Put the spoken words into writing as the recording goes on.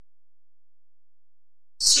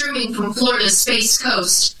streaming from Florida's Space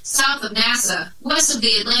Coast, south of NASA, west of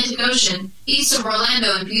the Atlantic Ocean, east of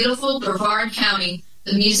Orlando in beautiful Brevard County.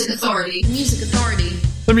 The Music Authority. Music Authority.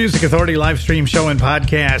 The Music Authority live stream show and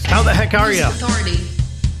podcast. How the heck are you? Music Authority.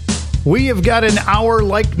 We have got an hour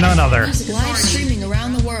like none other. Live streaming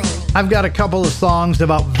around the world. I've got a couple of songs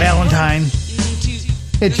about Valentine.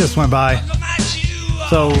 It just went by.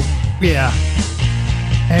 So, yeah.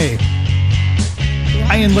 Hey.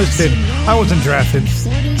 I enlisted. I wasn't drafted.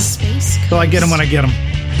 So I get them when I get them.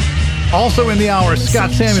 Also in the hour,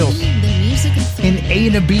 Scott Samuels. An A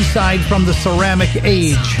and a B side from the Ceramic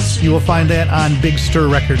Age. You will find that on Big Stir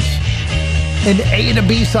Records. An A and a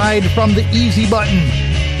B side from the Easy Button.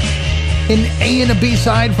 An A and a B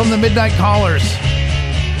side from the Midnight Callers.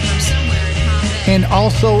 And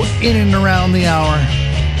also in and around the hour,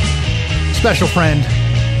 special friend,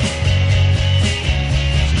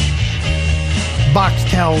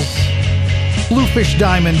 Boxtels, Bluefish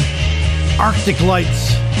Diamond, Arctic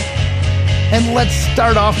Lights. And let's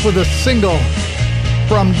start off with a single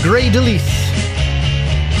from Grey Delise.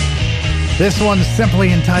 This one's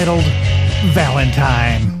simply entitled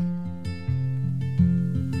Valentine.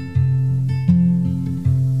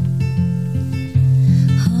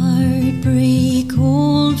 Heartbreak,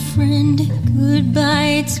 old friend,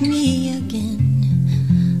 goodbye, it's me again.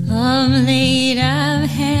 Of late I've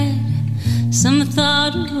had some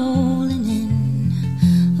thought of rolling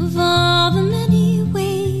in, of all the many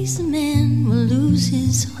ways a man will lose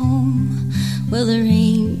his home. Well, there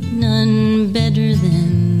ain't none better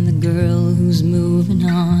than the girl who's moving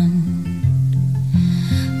on.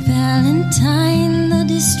 Valentine the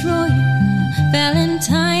destroyer,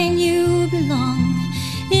 Valentine you belong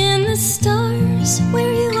in the stars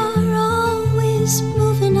where you are always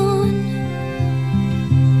moving on.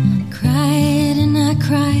 Cried and I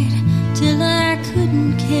cried till I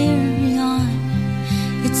couldn't carry on.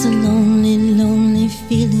 It's a lonely, lonely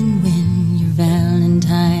feeling when your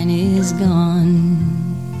Valentine is gone.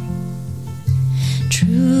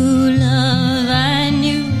 True love I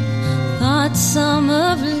knew, thought some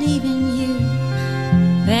of leaving you.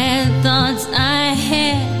 Bad thoughts I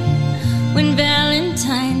had when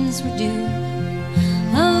Valentines were due.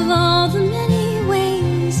 Of all the many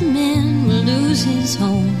ways a man will lose his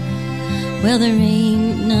home, well, there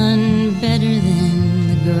ain't none better than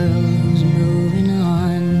the girl who's moving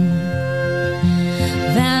on.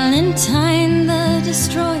 Valentine the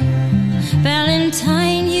destroyer,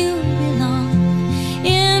 Valentine you belong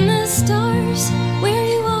in the stars where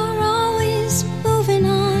you are always moving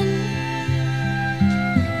on.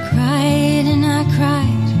 Cried and I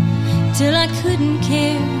cried till I couldn't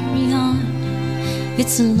carry on.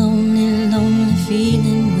 It's a lonely, lonely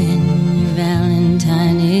feeling when your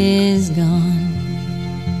Valentine is gone.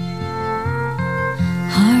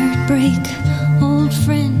 Heartbreak, old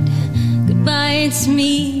friend, goodbye, it's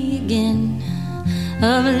me again.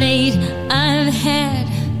 Of late I've had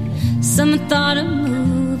some thought of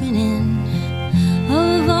moving in.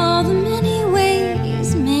 Of all the many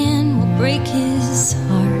ways man will break his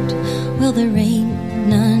heart, well, there ain't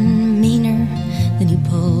none meaner than he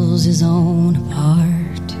pulls his own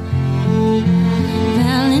apart.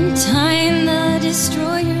 Valentine the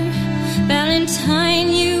destroyer, Valentine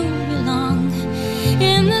you belong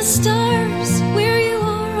in the stars where you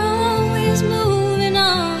are always moving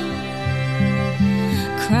on.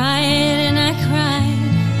 Cried and I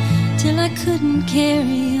cried till I couldn't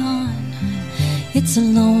carry on. It's a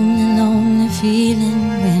lonely, lonely feeling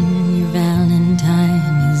when your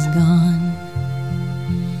Valentine is gone.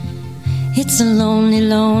 It's a lonely,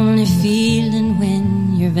 lonely feeling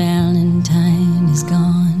when your Valentine is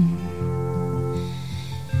gone.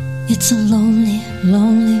 It's a lonely,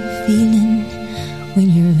 lonely feeling when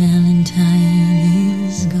your Valentine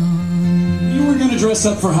is gone. You were going to dress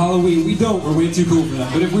up for Halloween. We don't. We're way too cool for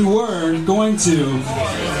that. But if we were going to,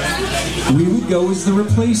 we would go as the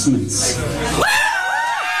Replacements.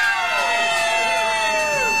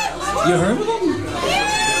 You heard of them?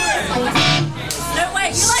 No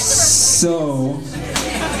way, you like them. So,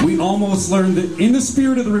 we almost learned that in the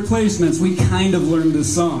spirit of the Replacements, we kind of learned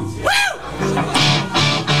this song.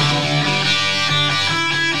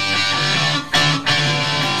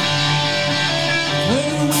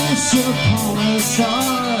 Upon a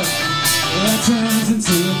star that turns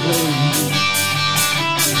into a blade.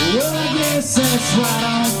 Well, I guess that's right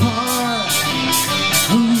on par.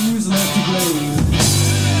 Who's left to blame?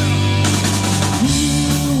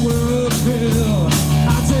 You were a pill.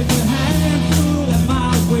 I'll take a handful at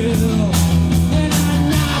my will, and I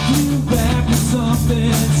knock you back with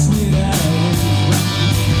something sweet out of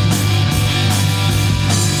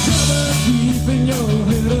trouble keeping your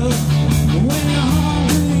head up when you're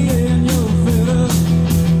hungry.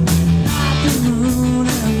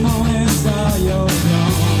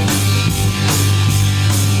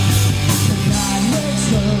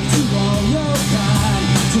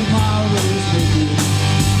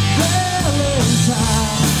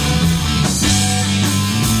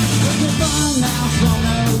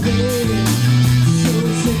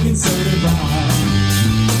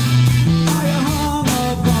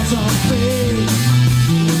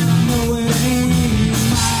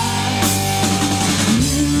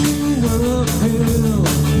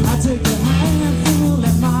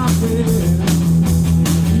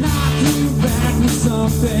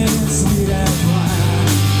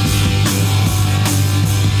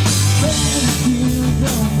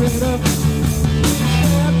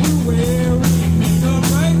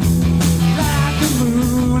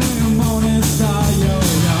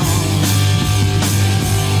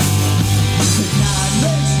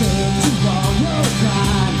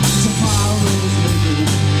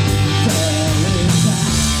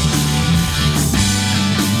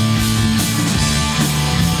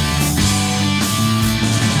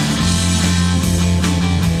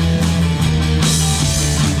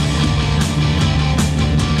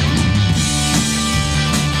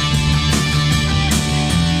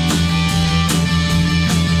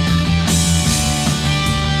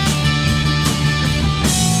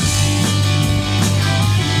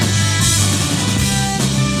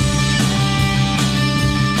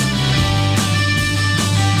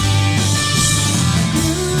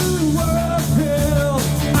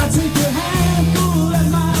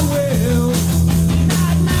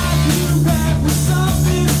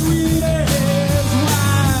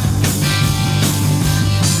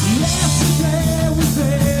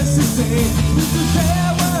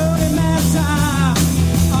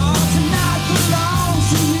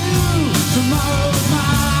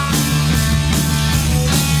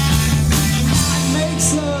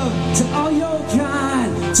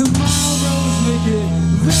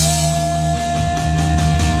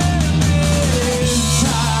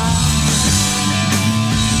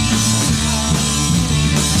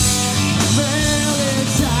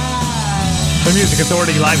 The Music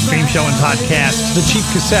Authority live stream show and podcast. The Cheap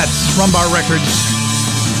Cassettes, Rumbar Records.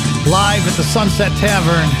 Live at the Sunset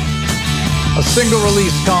Tavern. A single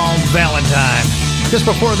release called Valentine. Just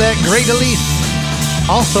before that, Great Elise.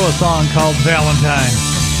 Also a song called Valentine.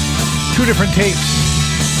 Two different tapes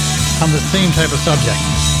on the same type of subject.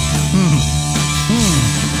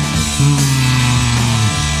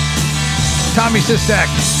 Tommy Sistak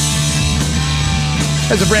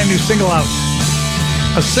has a brand new single out.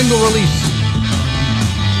 A single release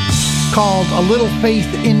called A Little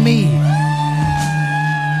Faith in Me.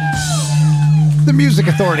 The Music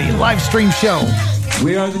Authority live stream show.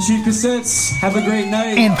 We are the Cheap Cassettes. Have a great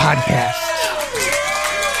night. And podcast.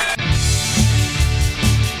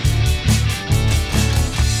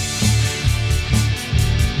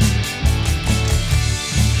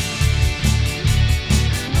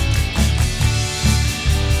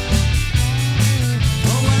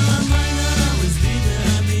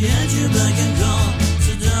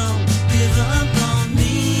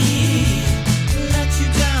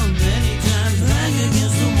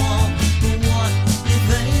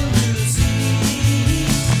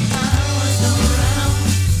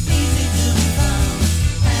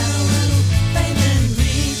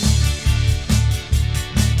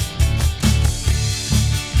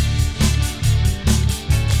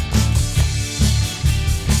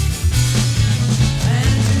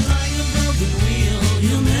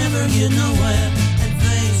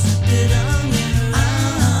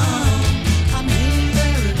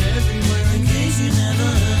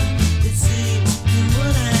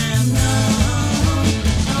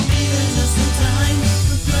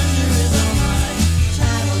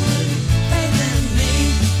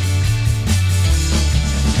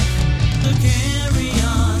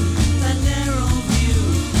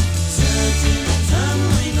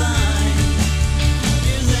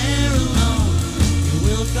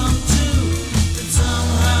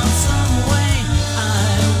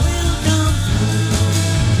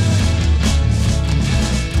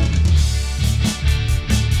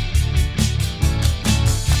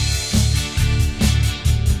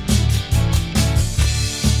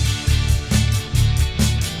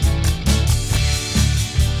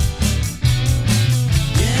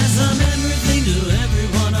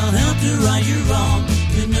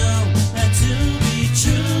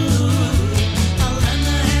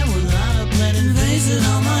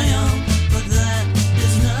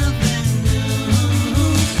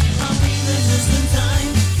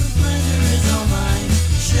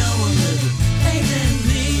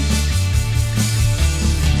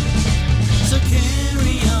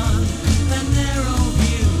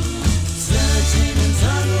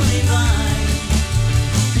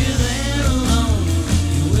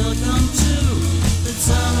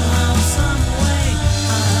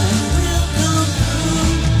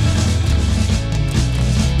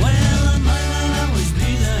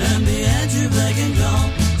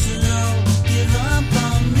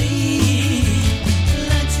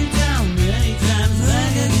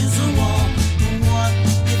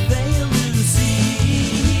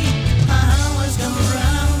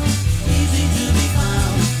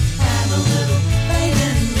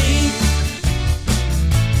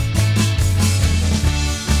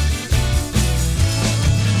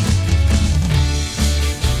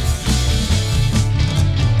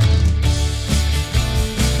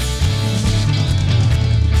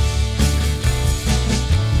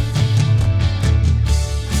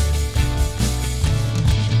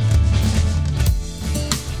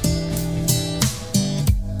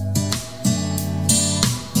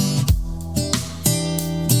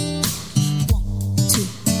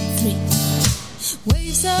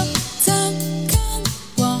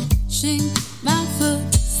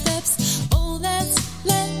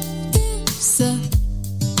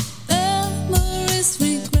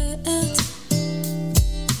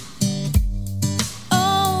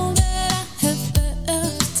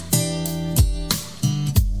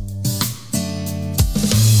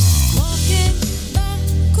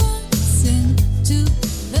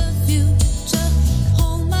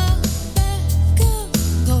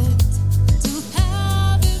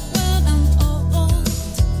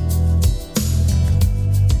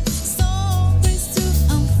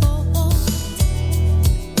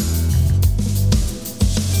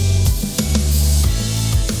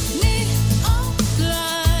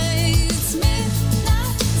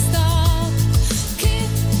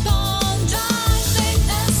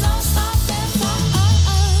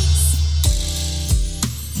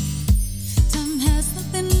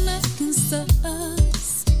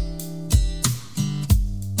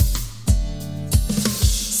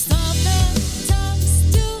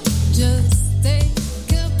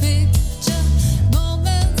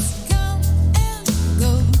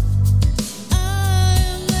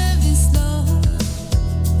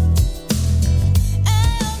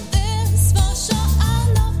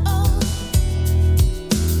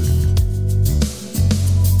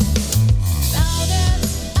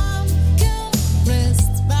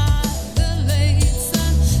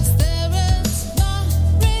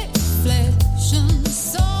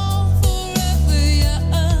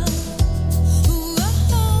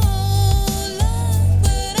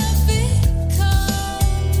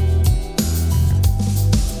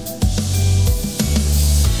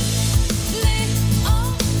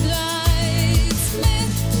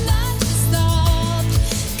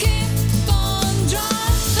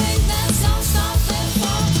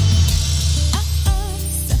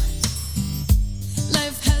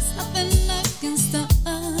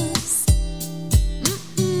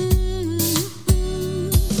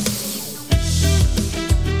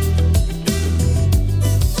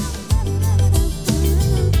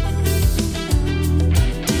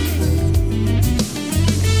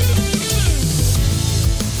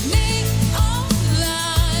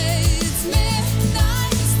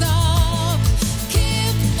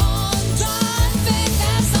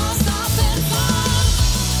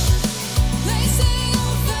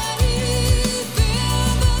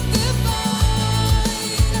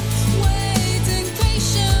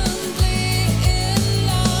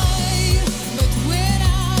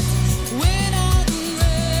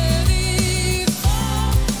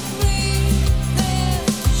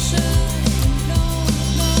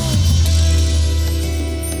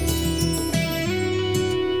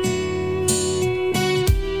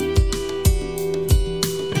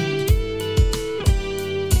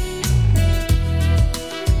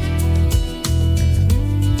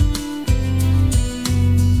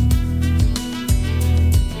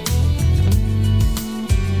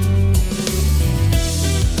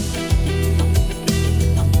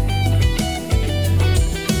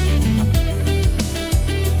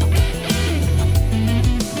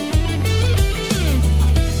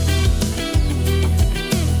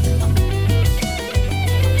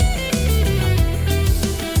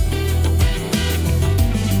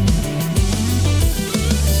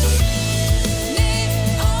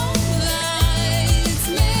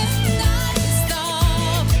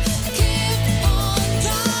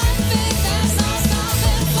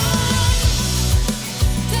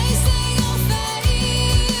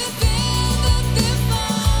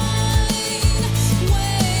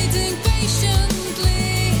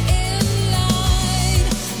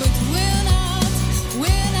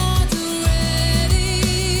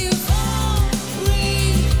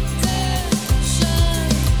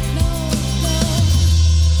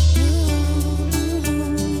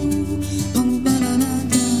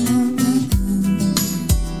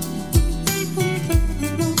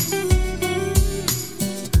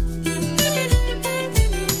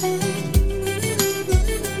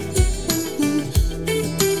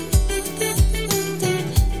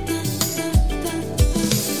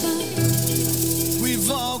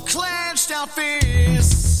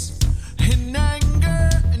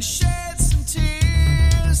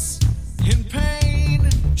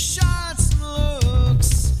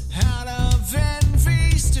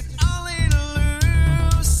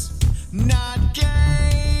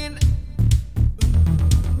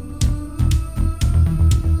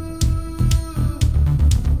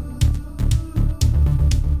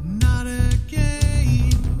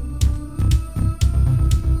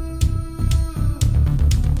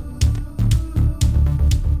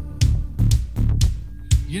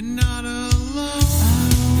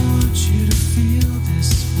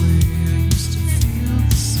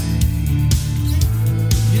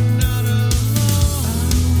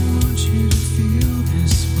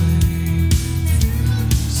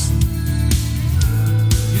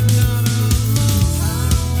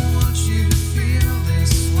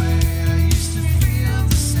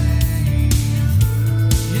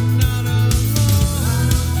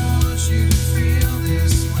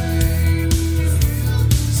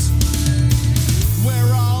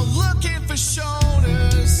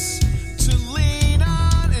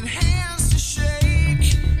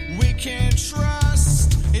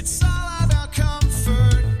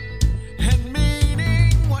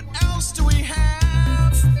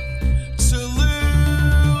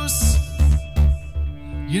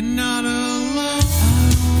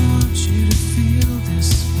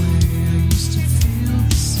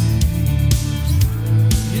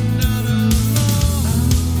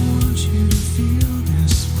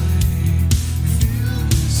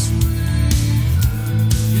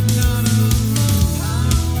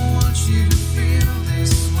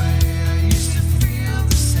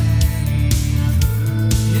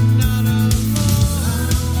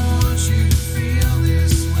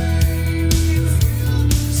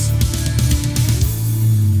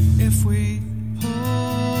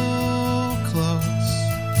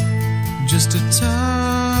 just a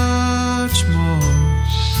touch more.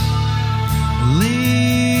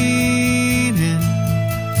 Lean in,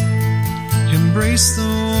 embrace the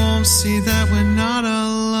warmth, see that we're not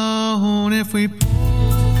alone if we pull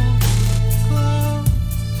close,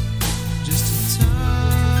 just a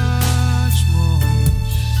touch more.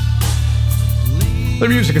 The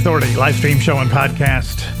Music Authority live stream show and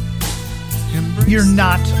podcast. You're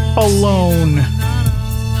not alone.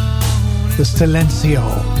 The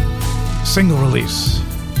Silencio single release.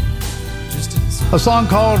 A song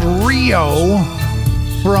called Rio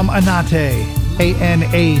from Anate.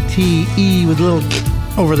 A-N-A-T-E with a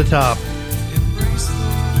little over the top.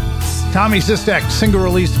 Tommy Sistek single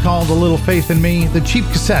release called A Little Faith in Me. The Cheap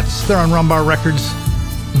Cassettes, they're on Rumbar Records.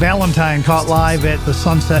 Valentine caught live at the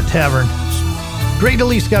Sunset Tavern. Great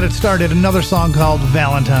Elise got it started, another song called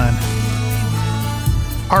Valentine.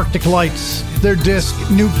 Arctic Lights, their disc,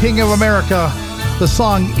 New King of America. The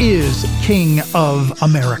song is King of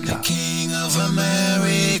America. King of America.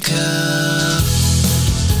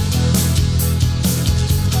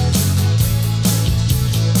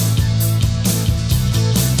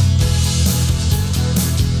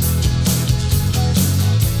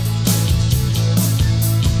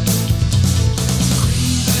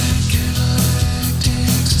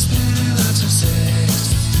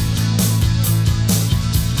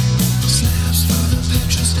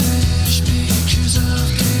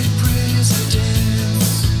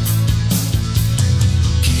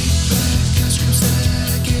 Keep back,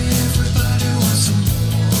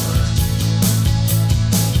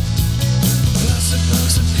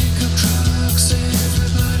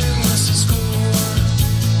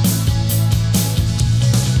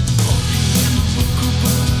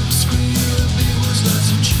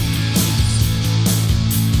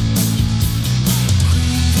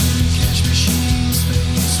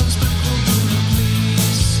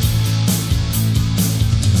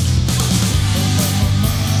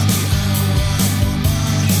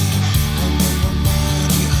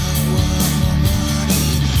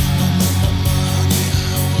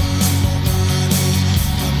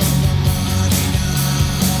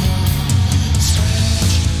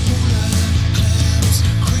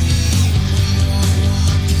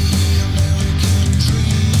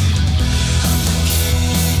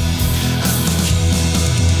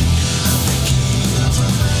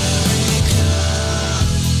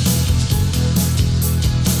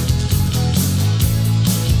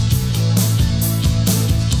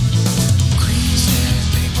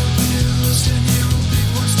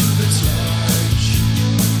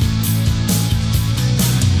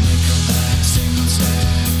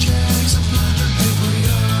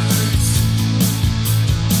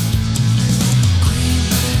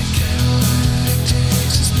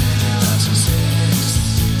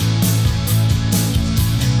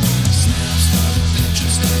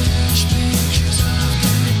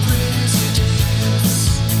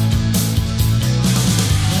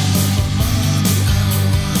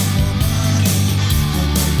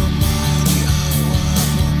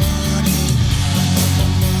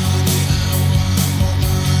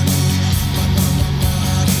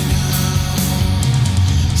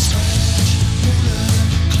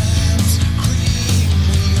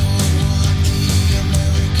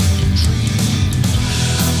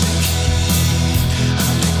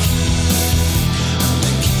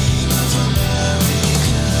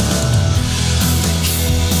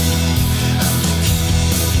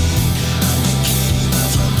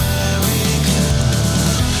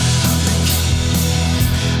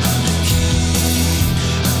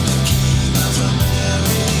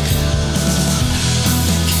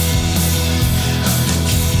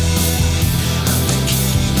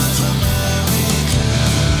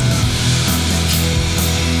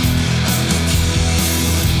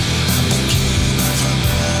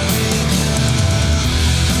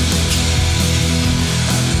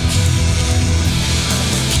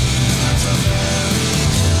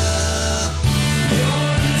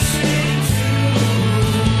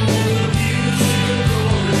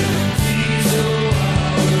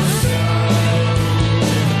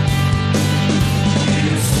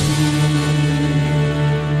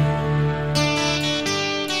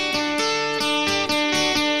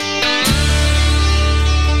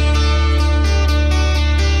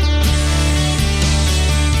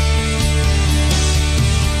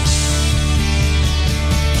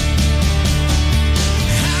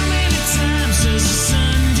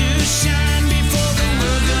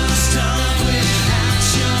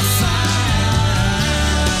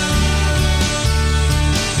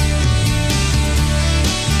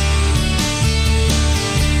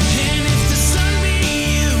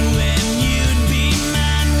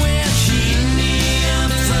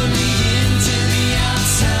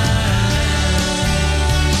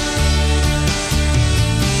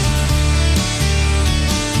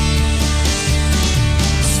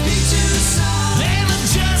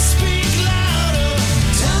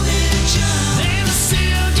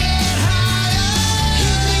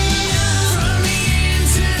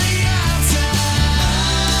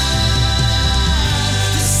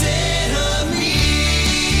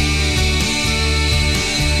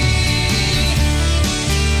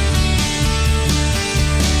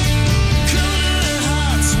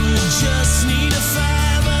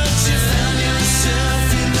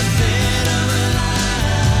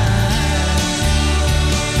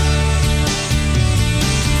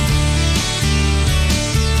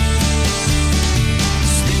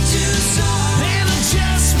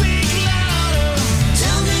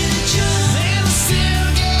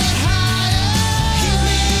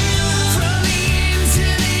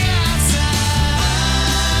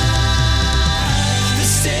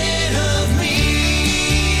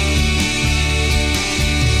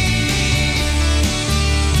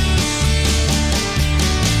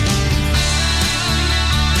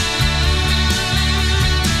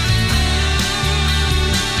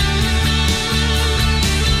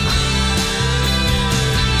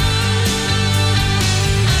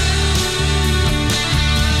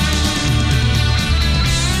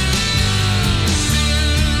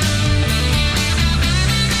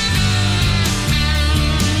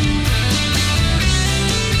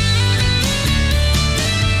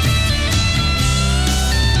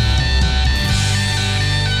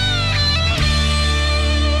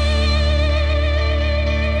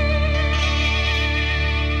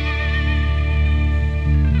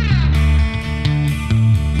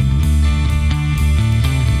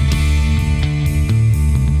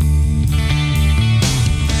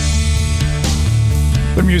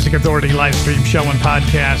 Music Authority live stream show and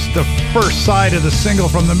podcast. The first side of the single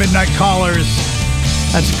from the Midnight Callers.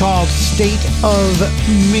 That's called State of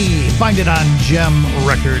Me. Find it on Gem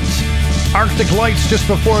Records. Arctic Lights just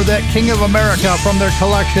before that. King of America from their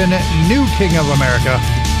collection New King of America.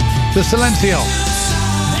 The Silencio.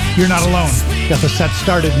 You're Not Alone. Got the set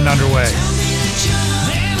started and underway.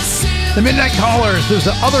 The Midnight Callers. There's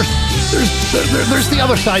the other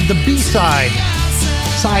side, the B-side.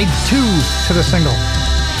 Side 2 to the single.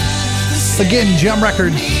 Again, Gem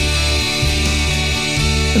Records.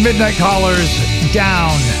 The Midnight Callers,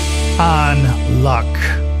 Down on Luck.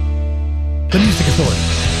 The Music Authority.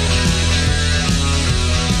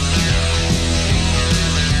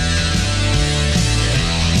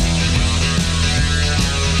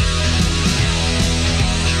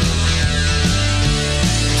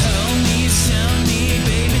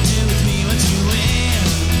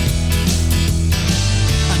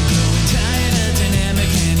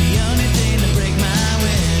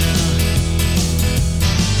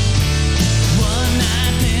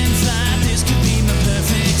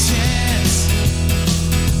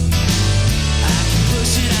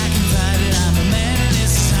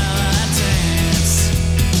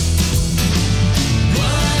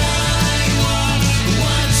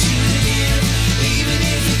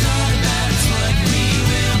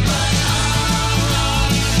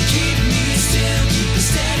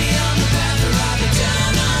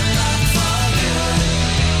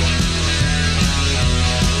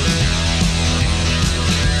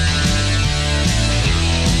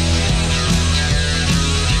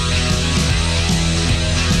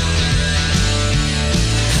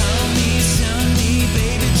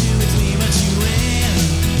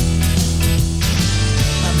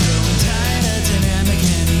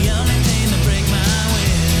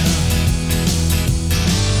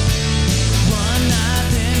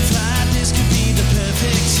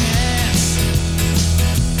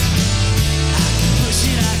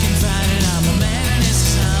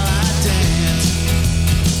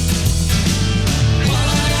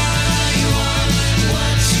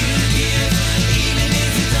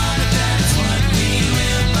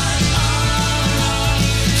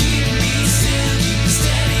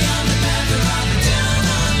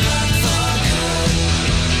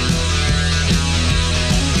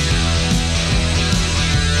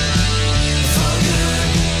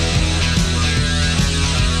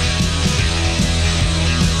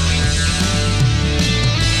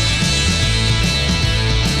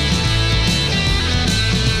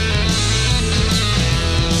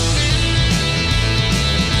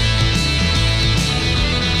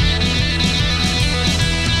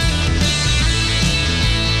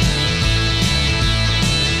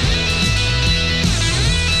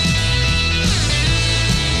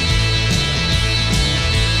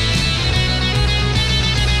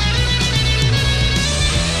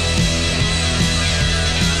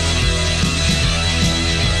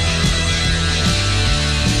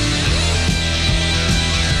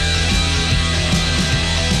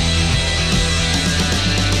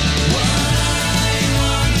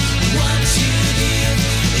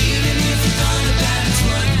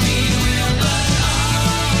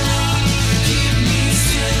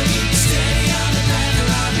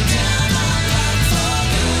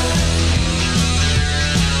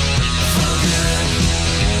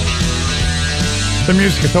 The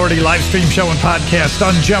Music Authority live stream show and podcast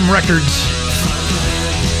on Gem Records.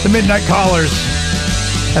 The Midnight Callers.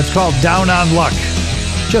 That's called Down on Luck.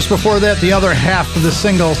 Just before that, the other half of the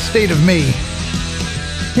single, State of Me.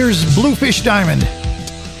 Here's Bluefish Diamond.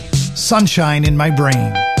 Sunshine in My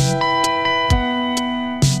Brain.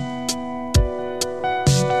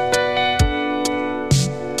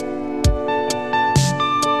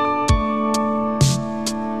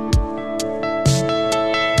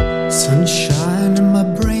 Sunshine in my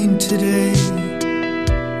brain today.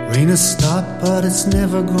 Rain has stopped, but it's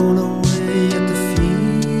never gone away. Yet the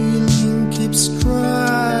feeling keeps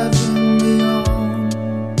driving me on.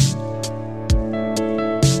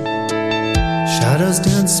 Shadows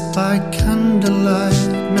dance by candlelight,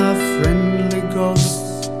 now friendly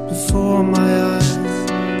ghosts before my eyes.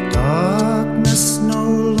 Darkness no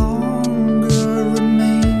longer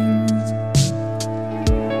remains.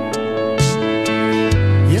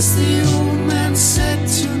 Yes, the old man said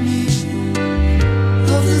to me,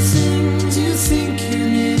 of the things you think you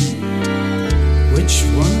need, which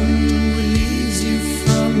one relieves you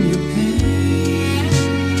from your pain?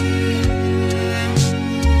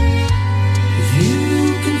 If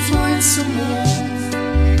you can find some warmth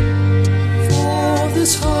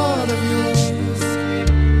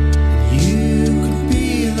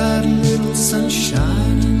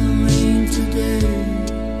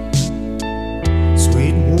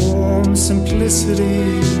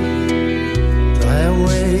simplicity. Dry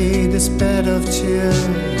away this bed of tears.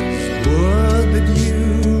 Would that you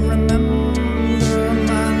remember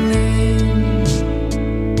my name.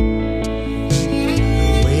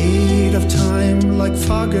 The weight of time like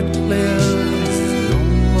fog it clears. No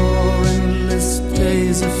more endless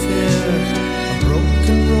days of fear. A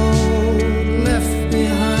broken road left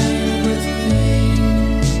behind with pain.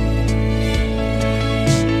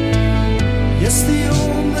 Yes, the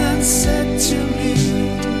old man said to me,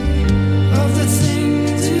 of the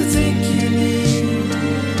things you think you need,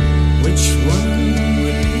 which one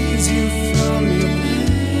relieves you from your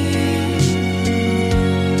pain?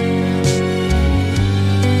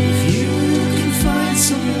 If you can find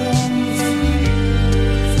some warmth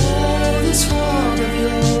for this heart of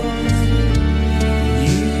yours,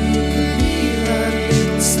 you could be that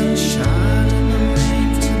little sunshine in the rain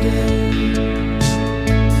today.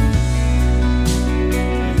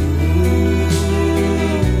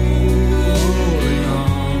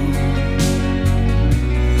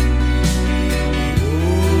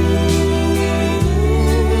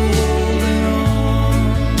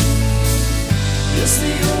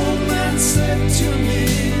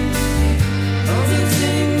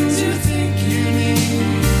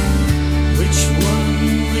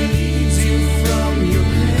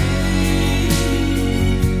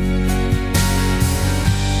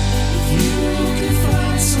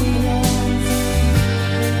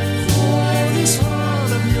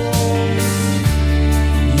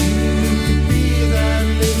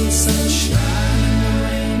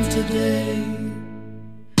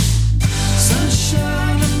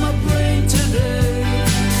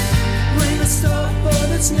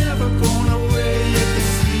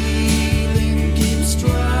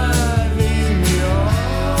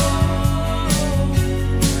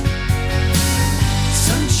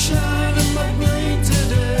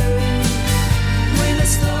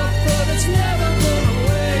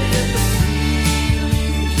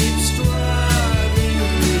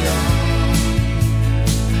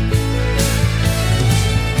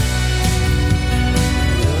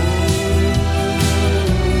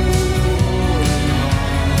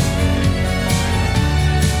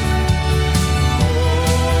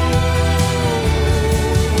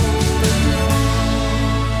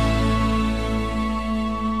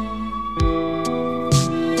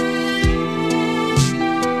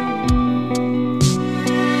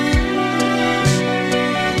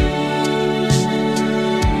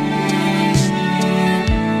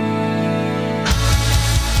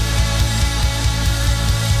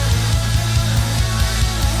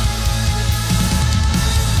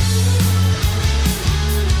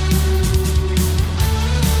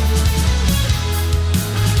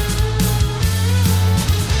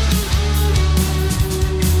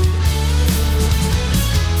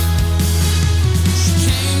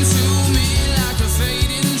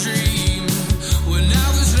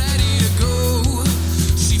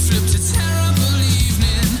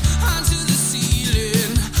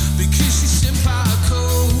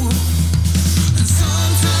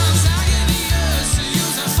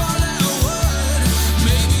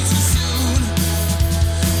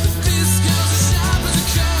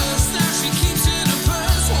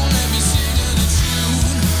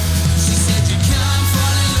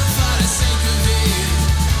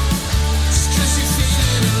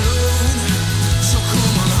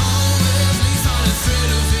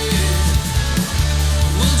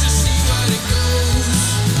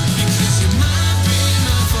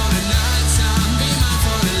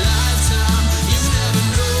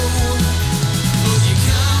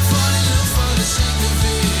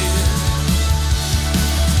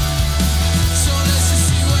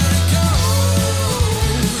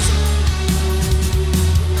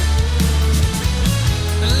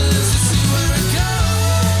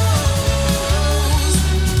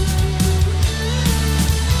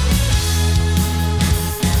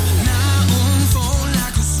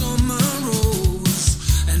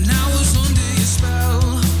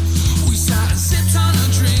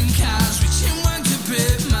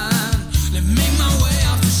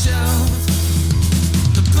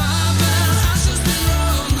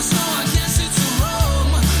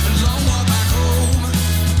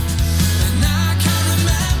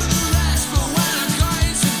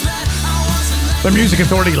 The Music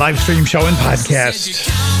Authority live stream show and podcast.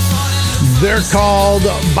 They're called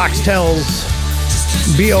Boxtels.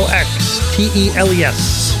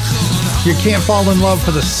 Boxtels. You can't fall in love for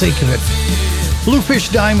the sake of it. Bluefish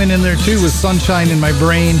Diamond in there too with Sunshine in My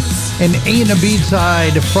Brain. And Ain't a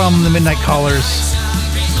B-side from the Midnight Callers.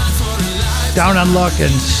 Down on Luck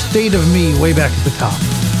and State of Me way back at the top.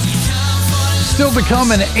 still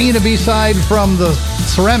become an A and a B-side from the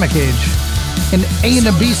Ceramic Age, an A and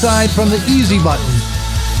a B-side from the Easy Button.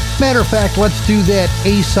 Matter of fact, let's do that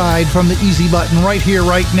A-side from the Easy Button right here,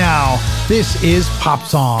 right now. This is Pop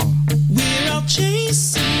Song. We're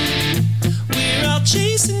all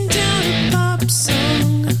chasing down a pop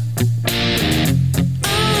song.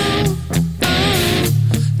 Oh,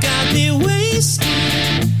 got me wasted,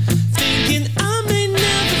 thinking I may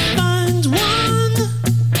never find one.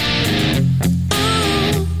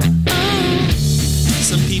 Oh,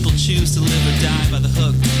 some people choose to live or die by the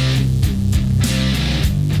hook.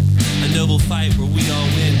 A noble fight where we all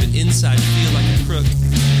win, but inside feel like a crook.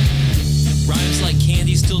 Rhymes like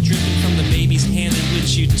candy still dripping from the baby's hand in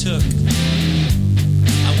which you took.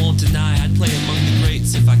 I won't deny I'd play among the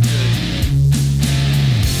greats if I could.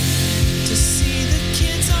 To see the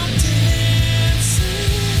kids all dancing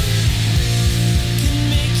can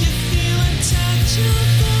make you feel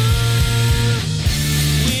untouchable.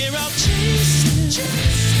 We're all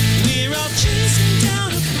chasing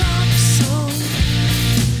down a pop song.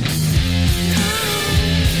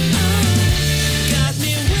 Got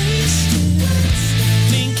me wasted,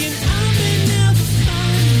 thinking I may never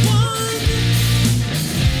find one.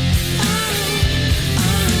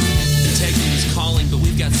 Integrity's calling, but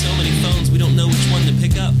we've got so many phones we don't know which one to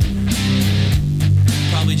pick up.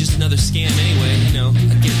 Probably just another scam anyway, you know,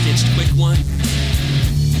 a get ditched quick one.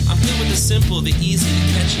 I'm good with the simple, the easy,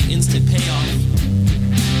 the catchy, instant payoff.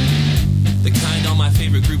 The kind all my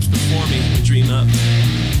favorite groups before me dream up.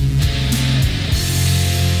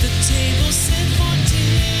 The table set for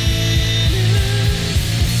dinner.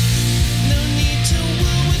 No need to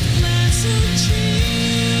woo with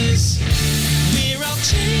pleasantries. We're all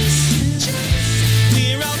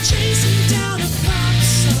chasing down a pop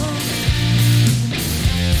song.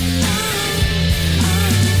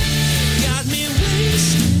 Got me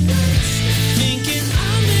wasted, thinking I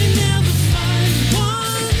may never find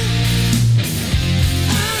one.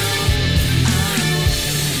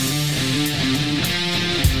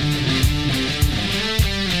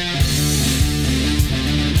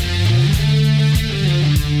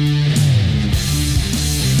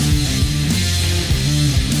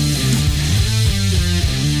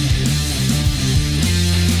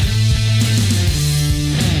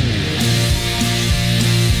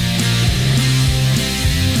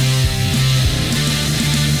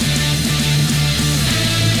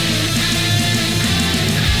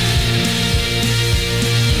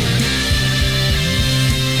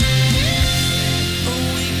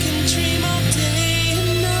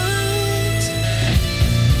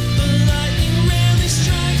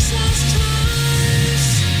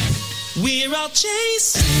 We're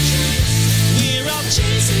all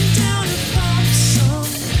chasing down a pop song.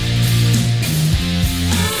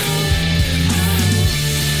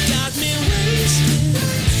 Got me wasted,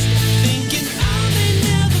 thinking I may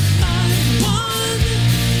never find one.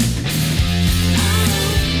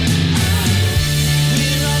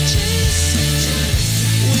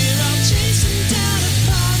 We're all chasing down a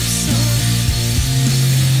pop song.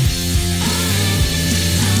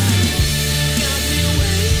 Got me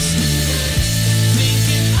wasted,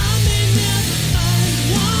 thinking I may never find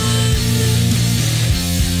one.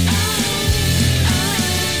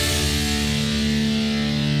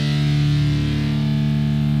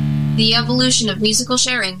 The evolution of musical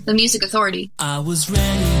sharing, the Music Authority. I was ready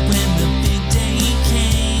when the big day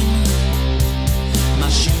came. My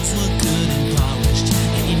shoes were good and polished,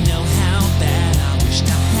 and you know how bad I wished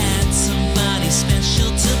I had somebody special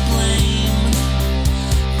to blame.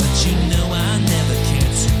 But you know I never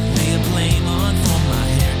cared to lay the blame on for my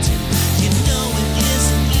hairdo. You know it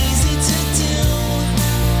isn't easy to do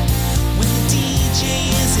when the DJ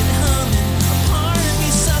isn't humming. A part of me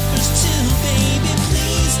suffers too, baby.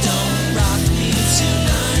 Please don't rock me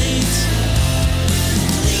tonight.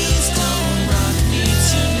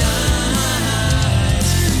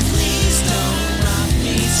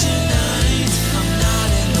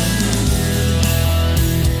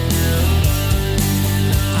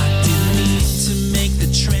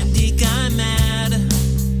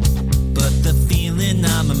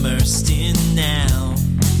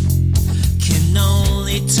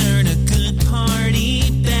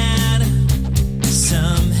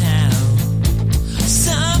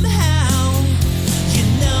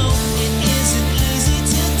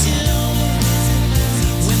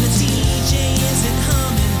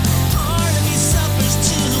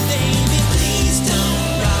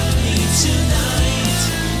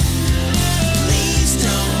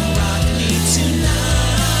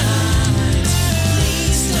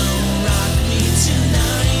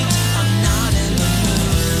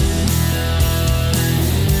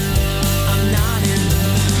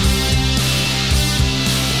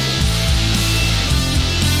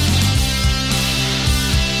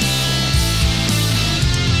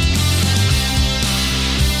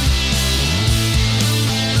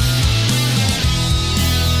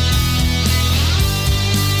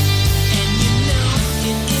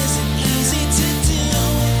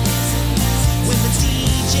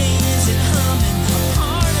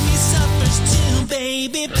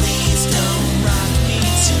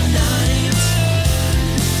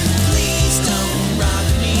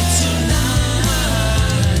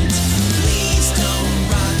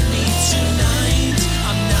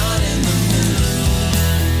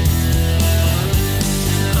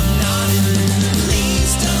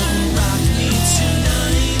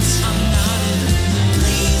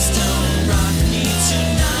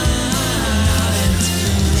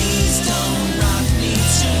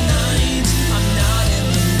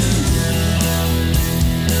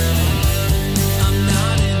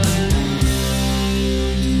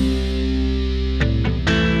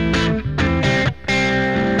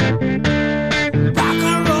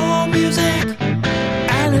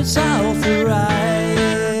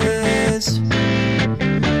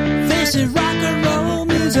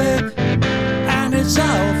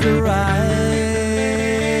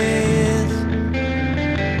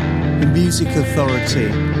 authority,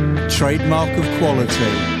 trademark of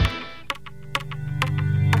quality.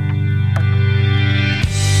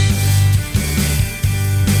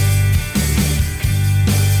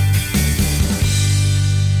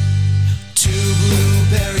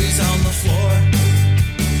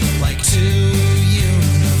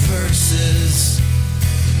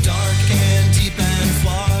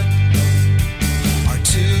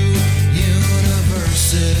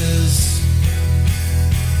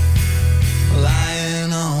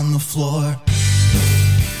 Floor.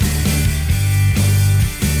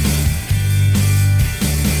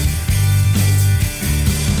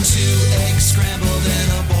 Two eggs scrambled in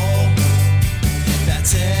a bowl.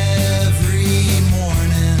 That's every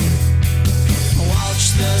morning. Watch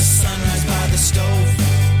the sunrise by the stove.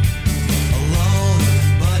 Alone,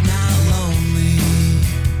 but not lonely.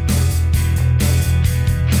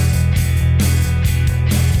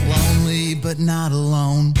 Lonely, but not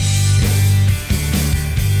alone.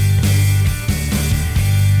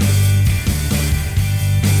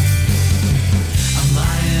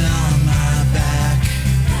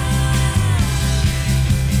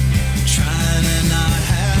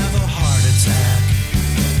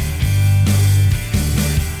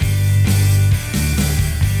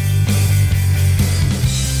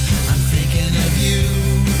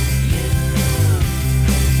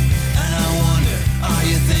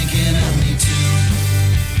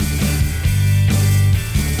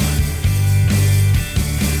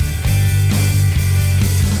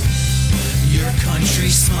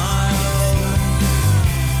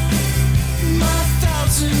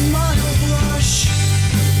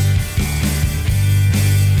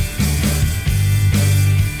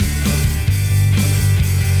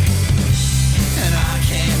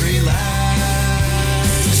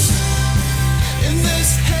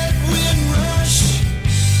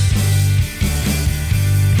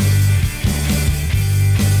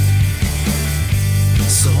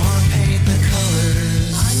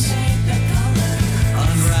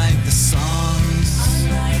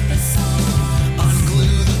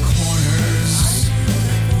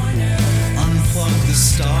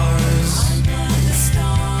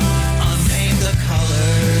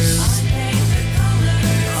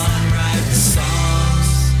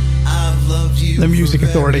 The Music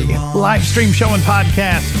Authority live stream show and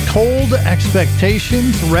podcast. Cold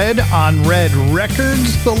Expectations, Red on Red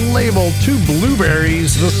Records, the label. Two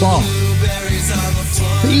Blueberries, the song.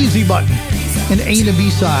 The Easy Button, an A and a B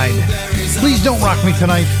side. Please Don't Rock Me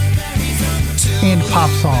Tonight, and Pop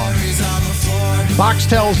Song.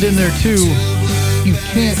 Boxtel's in there too. You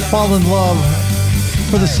Can't Fall in Love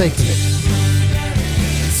for the Sake of It.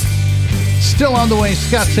 Still on the way,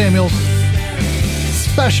 Scott Samuels,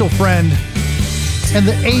 Special Friend, and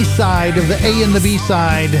the A side of the A and the B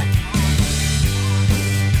side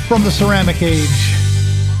from the Ceramic Age.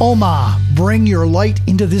 Oma, Bring Your Light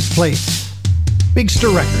Into This Place. Big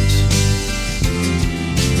Stir Records.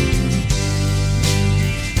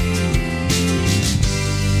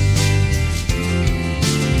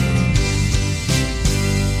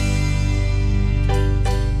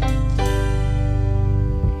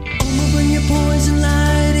 Oma, bring your poison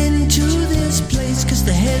light into this place, 'cause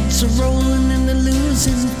the heads are rolling and the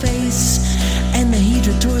losing face, and the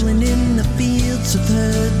Hydra toiling in the fields have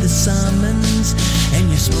heard the summons, and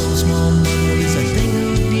your small world is a thing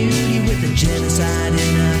of beauty with a genocide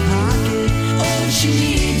in her pocket. Oh, she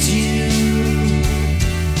needs you.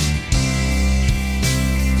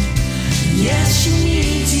 Yes, she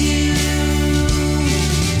needs you.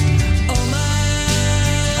 Oh my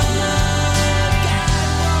God,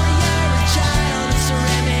 warrior, a child of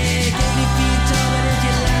ceramic, 80 feet tall, but if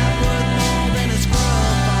you laugh worth more than a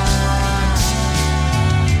squirrel fox.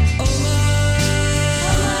 Oh my,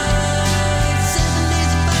 7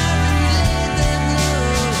 days of fire and you let them low.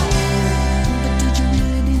 But did you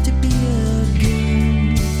really need to be a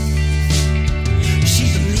goon? She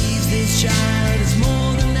believes this child is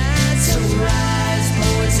more than that. So rise,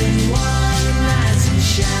 poison one, rise and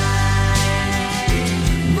shine.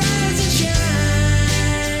 Rise and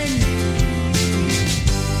shine.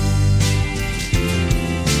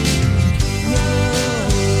 Whoa.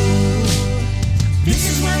 This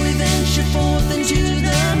is why we venture forth into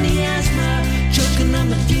the miasma, choking on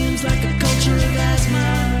the fumes like a culture of asthma.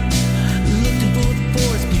 Looking for the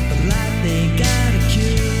forest people like they got a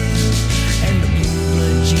cure, and the blue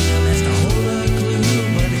blood genome has to hold a clue,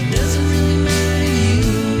 but it doesn't really matter to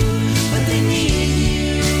you. But they need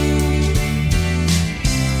you.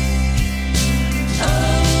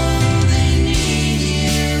 Oh, they need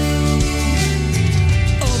you.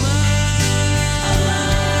 Oh my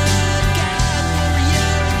God,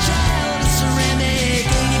 warrior, a child of ceramic,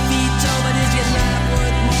 80 feet tall, but is your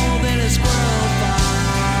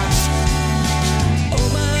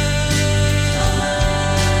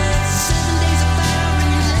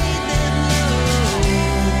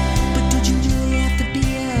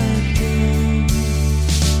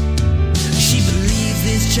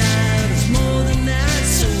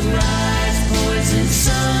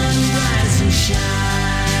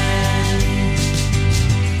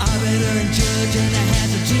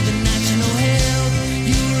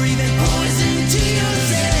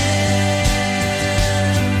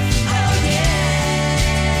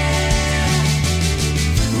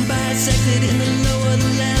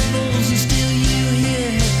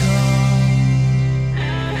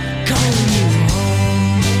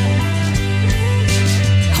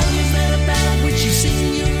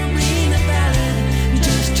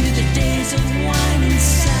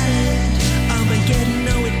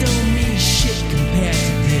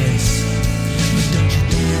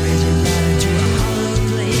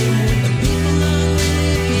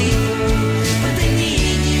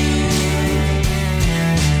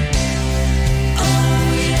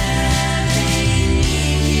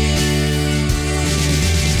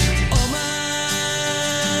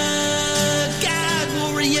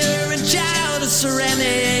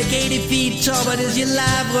ceramic, 80 feet tall, but is your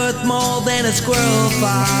life worth more than a squirrel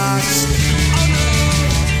fox?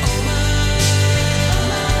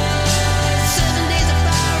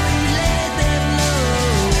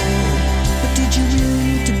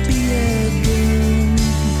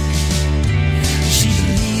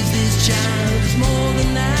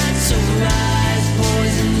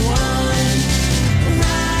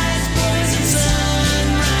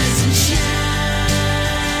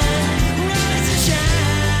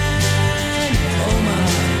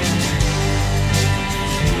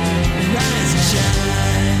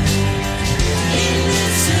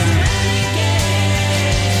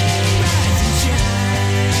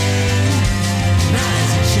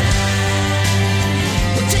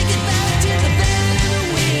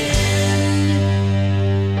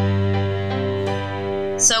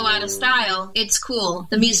 So out of style, it's cool.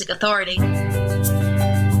 The Music Authority.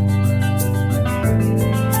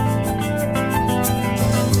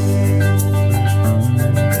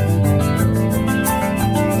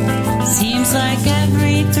 Seems like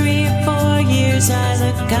every 3 or 4 years I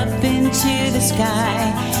look up into the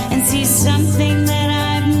sky and see something that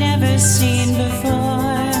I've never seen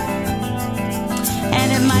before.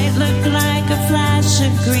 And it might look like a flash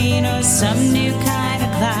of green or some new kind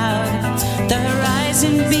of cloud, the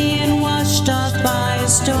horizon being washed off by a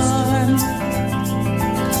storm.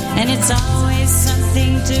 And it's always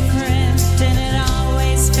something different, and it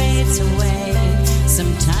always fades away.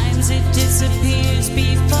 Sometimes it disappears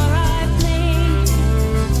before I blink.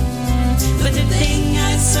 But the thing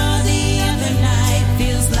I saw the other night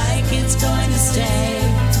feels like it's going to stay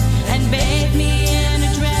and bathe me in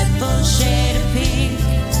a dreadful shade of pink.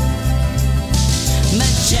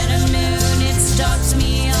 Magenta moon, it stalks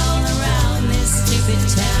me all around this stupid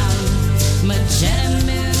town. Magenta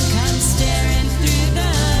moon comes staring through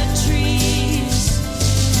the trees.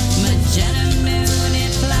 Magenta moon,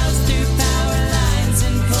 it plows through power lines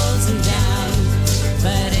and pulls them down,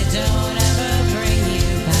 but it don't ever bring you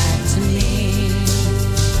back to me.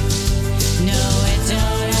 No, it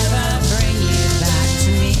don't ever bring you back to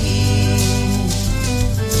me.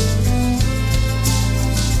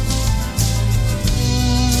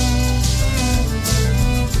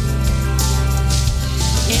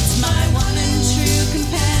 It's my one and true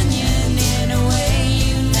companion in a way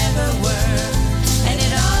you never were, and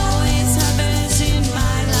it always hovers in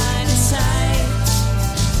my line of sight,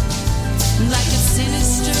 like a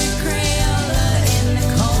sinister Crayola in the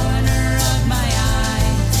corner of my eye,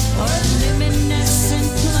 or a luminescent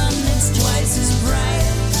plum that's twice as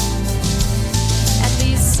bright. At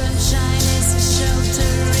least sunshine is a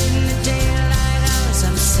shelter in the daylight hours.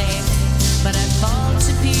 I'm safe, but I fall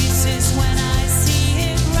to pieces when I see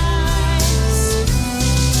it rise.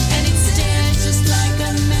 And it stares just like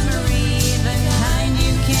a memory, the kind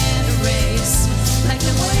you can't erase, like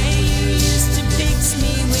the way you used to fix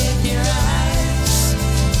me with your eyes.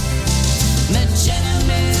 Magenta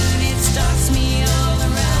moon, it stalks me all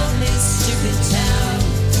around this stupid town.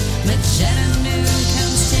 Magenta moon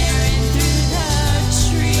comes staring through the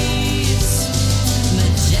trees.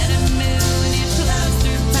 Magenta moon, it plows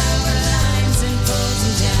through power lines and pulls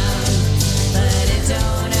them down, but it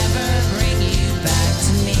don't ever bring you back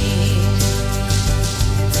to me.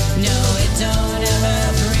 No, it don't ever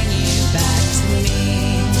bring you back to me.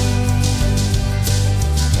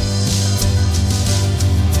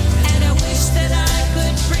 And I wish that I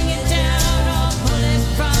could bring it down or pull it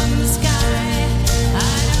from the sky.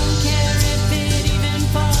 I don't care if it even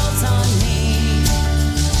falls on me.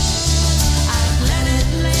 I'd let it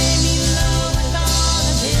lay me low with all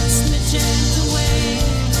of its magenta wave,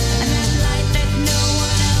 and that light that no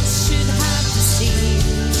one else should have to see.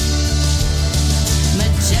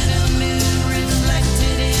 Magenta moon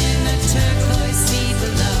reflected in the turquoise sea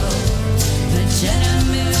below. Magenta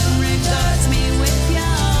moon regards me with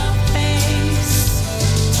your face.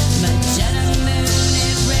 Magenta moon,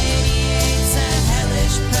 it radiates a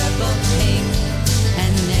hellish purple pink,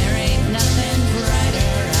 and there ain't nothing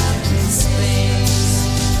brighter out in space.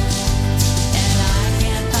 And I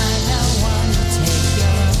can't find no one to take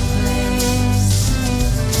your place.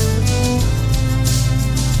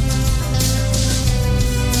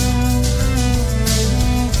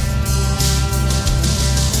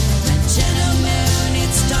 Magenta moon,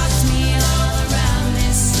 it stalks me all around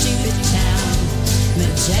this stupid town.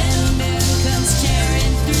 Magenta moon comes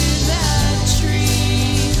tearing through the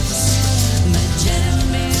trees. Magenta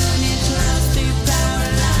moon, it plows through power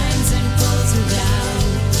lines and pulls them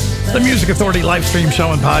down. The Music Authority live stream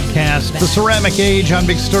show and podcast. The Ceramic Age on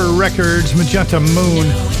Big Stir Records, Magenta Moon.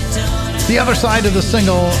 The other side of the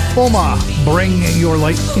single, Oma, Bring Your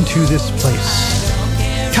Light Into This Place.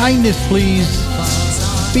 Kindness, please.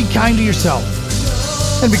 Be kind to yourself.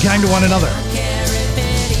 And be kind to one another.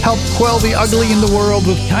 Help quell the ugly in the world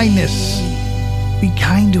with kindness. Be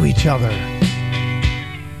kind to each other.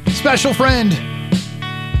 Special friend.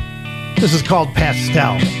 This is called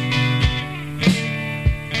Pastel.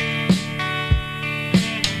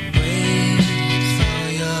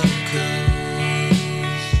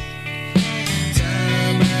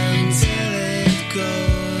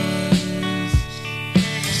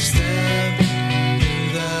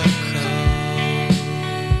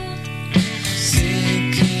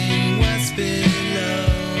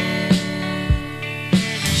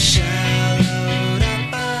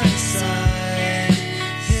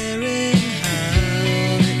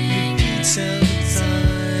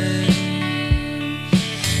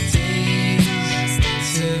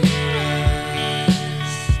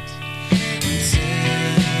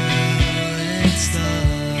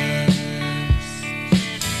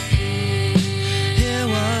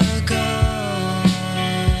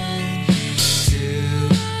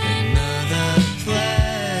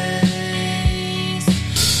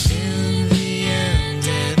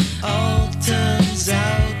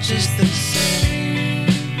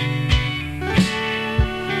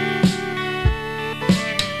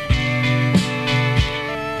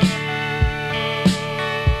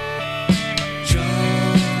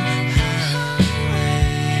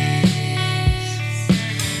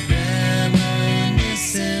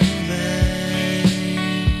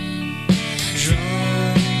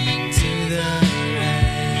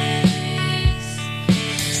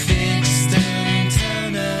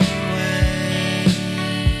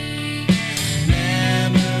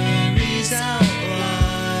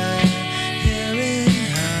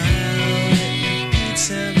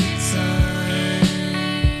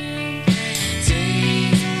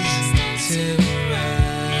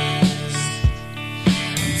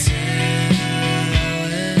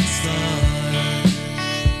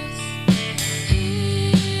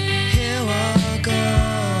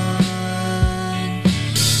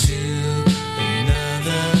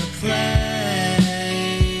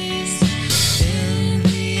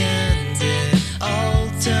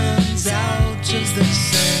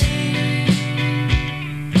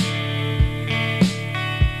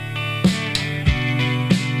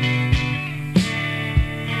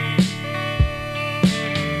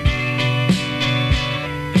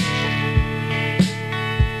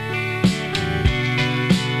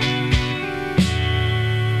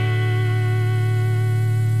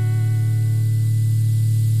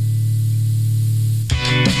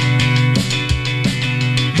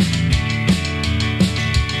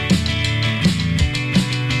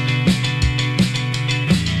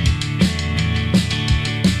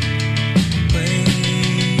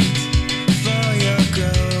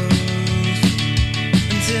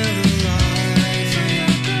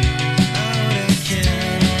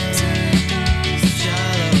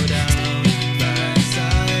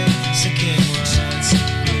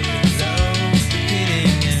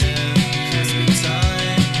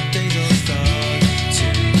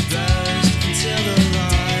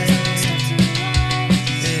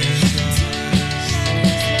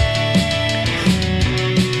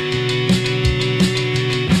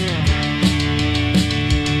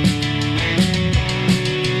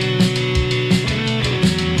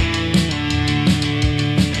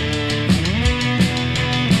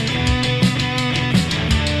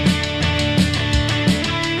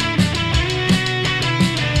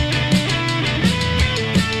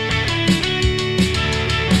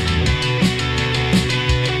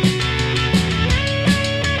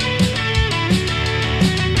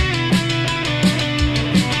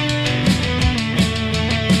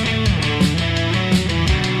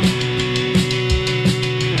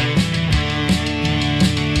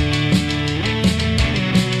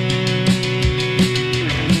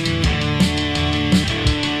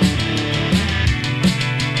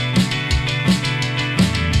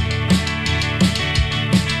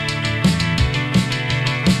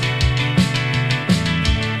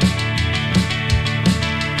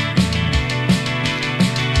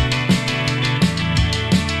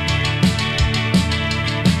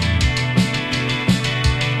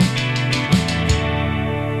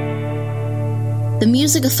 the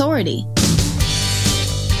Music Authority.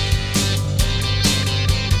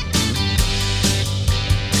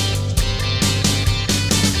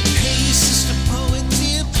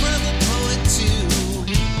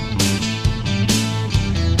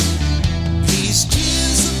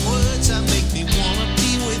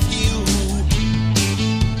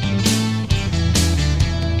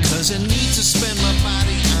 Spend my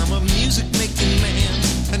body, I'm a music making man,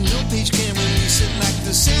 and no page can release it like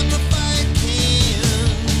this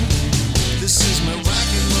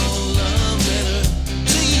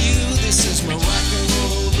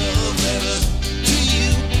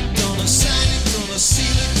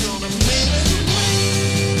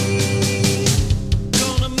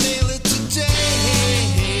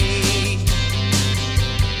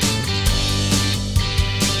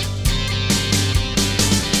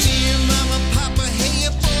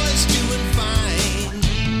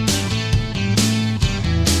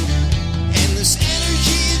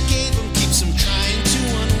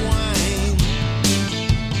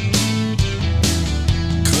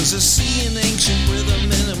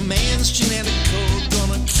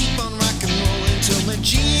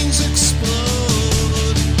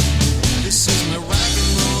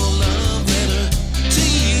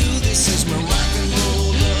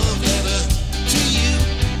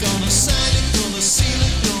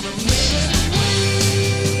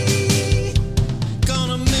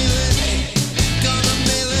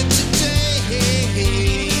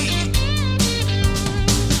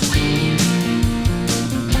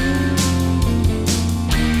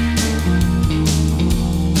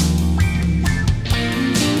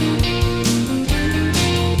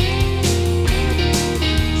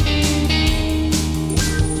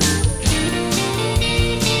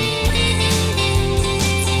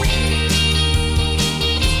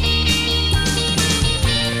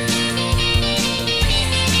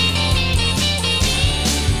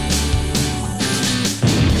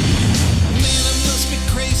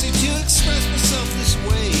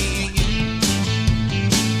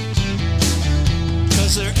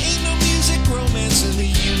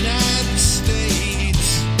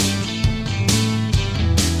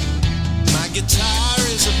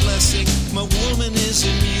My woman is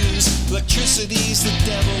a muse. Electricity's the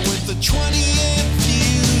devil with the 20